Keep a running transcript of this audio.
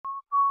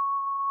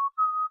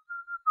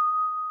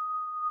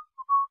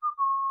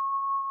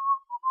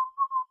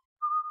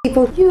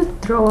Could you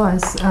draw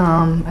us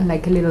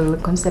like a little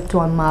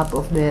conceptual map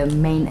of the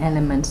main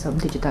elements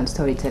of digital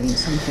storytelling,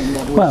 something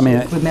that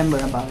we should remember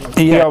about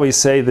it? You always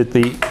say that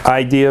the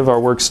idea of our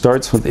work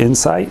starts with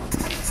insight,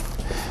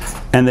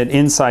 and that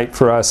insight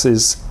for us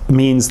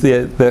means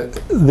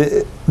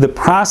the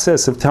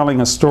process of telling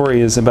a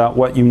story is about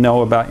what you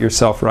know about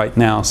yourself right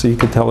now. So you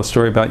could tell a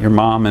story about your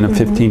mom in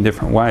 15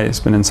 different ways,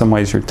 but in some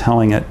ways you're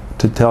telling it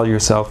to tell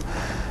yourself,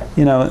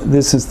 you know,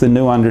 this is the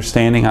new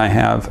understanding I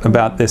have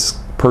about this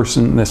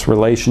person, this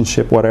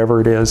relationship, whatever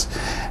it is,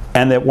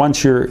 and that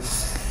once you're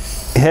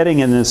heading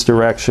in this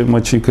direction,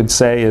 which you could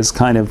say is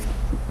kind of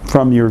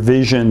from your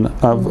vision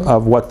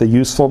of what the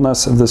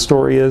usefulness of the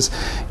story is,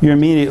 you're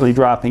immediately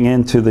dropping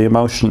into the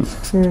emotion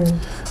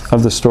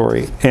of the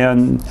story.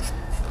 And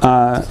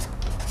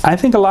I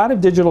think a lot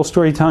of digital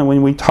storytelling,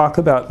 when we talk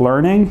about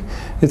learning,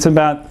 it's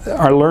about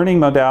our learning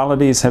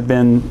modalities have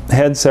been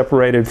head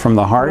separated from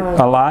the heart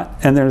a lot,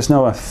 and there's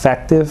no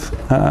effective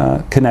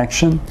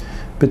connection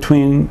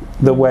between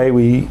the way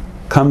we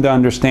come to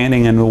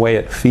understanding and the way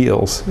it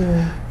feels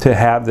to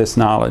have this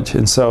knowledge.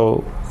 And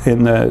so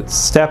in the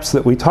steps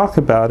that we talk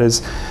about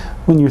is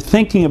when you're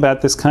thinking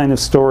about this kind of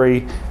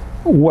story,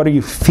 what are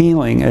you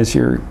feeling as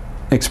you're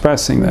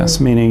expressing this?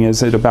 Meaning,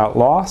 is it about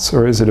loss,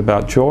 or is it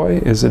about joy?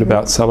 Is it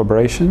about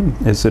celebration?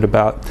 Is it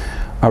about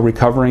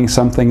recovering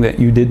something that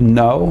you didn't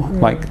know,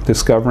 like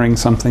discovering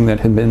something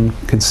that had been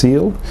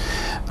concealed?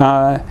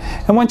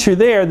 And once you're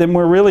there, then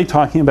we're really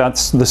talking about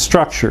the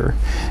structure.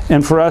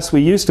 And for us,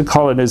 we used to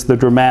call it as the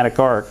dramatic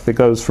arc that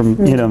goes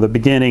from you know, the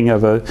beginning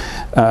of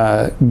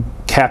a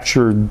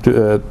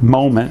captured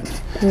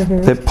moment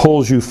that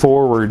pulls you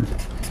forward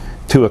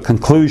to a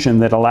conclusion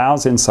that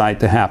allows insight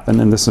to happen,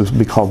 and this would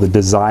be called the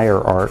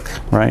desire arc,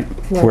 right?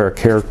 Where a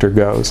character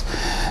goes.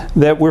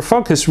 That we're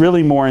focused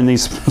really more in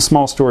these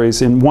small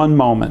stories in one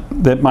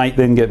moment that might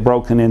then get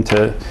broken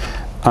into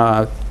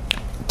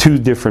two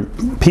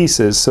different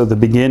pieces. So the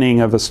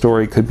beginning of a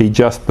story could be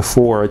just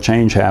before a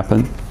change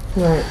happened,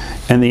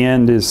 and the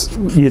end is,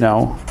 you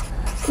know,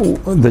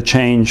 the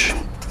change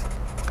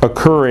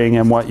occurring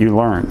and what you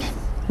learned.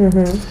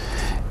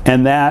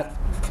 And that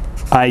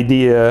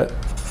idea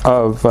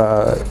of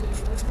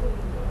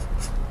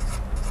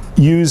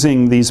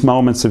using these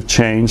moments of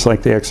change,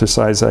 like the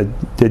exercise I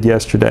did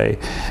yesterday,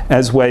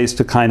 as ways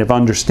to kind of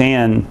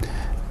understand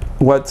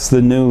what's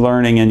the new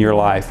learning in your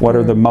life, what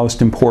are the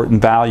most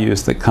important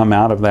values that come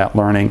out of that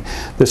learning.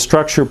 The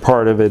structure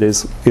part of it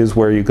is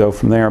where you go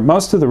from there.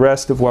 Most of the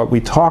rest of what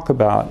we talk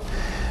about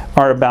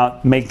are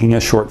about making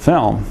a short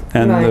film,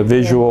 and the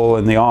visual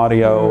and the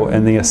audio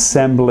and the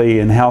assembly,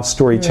 and how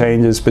story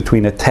changes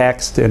between a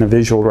text and a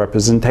visual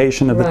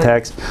representation of the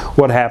text.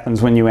 What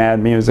happens when you add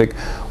music?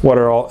 What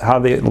are how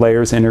the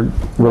layers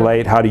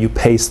interrelate? How do you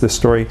pace the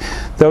story?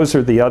 Those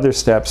are the other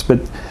steps, but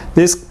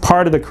this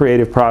part of the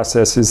creative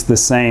process is the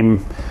same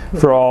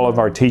for all of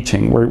our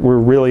teaching. We're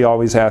really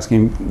always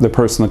asking the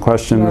person the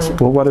question,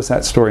 well, what does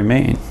that story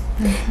mean?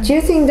 Do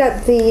you think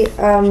that the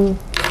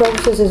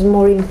process is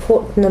more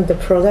important than the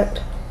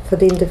product for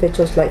the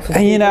individuals, like for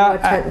the you know,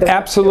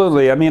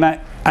 absolutely. I mean,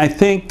 I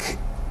think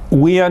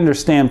we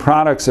understand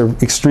products are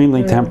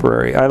extremely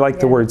temporary. I like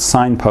the word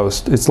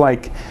signpost. It's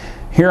like,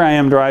 here I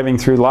am driving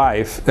through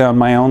life on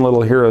my own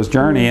little hero's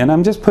journey, and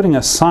I'm just putting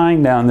a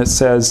sign down that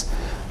says,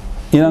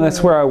 you know,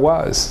 that's where I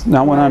was.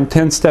 Now when I'm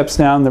 10 steps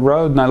down the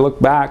road and I look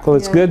back, well,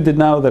 it's good to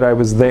know that I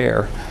was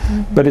there,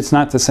 but it's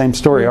not the same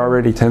story.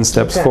 Already 10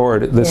 steps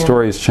forward, the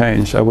story has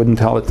changed. I wouldn't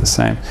tell it the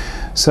same.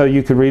 So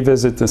you could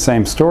revisit the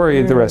same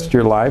story the rest of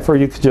your life, or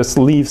you could just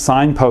leave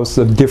signposts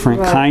of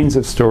different kinds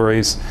of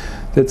stories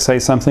that say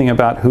something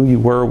about who you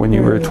were when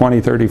you were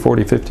 20, 30,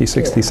 40, 50,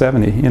 60,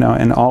 70, you know,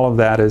 and all of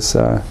that is,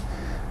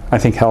 I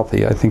think,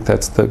 healthy. I think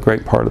that's the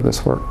great part of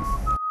this work.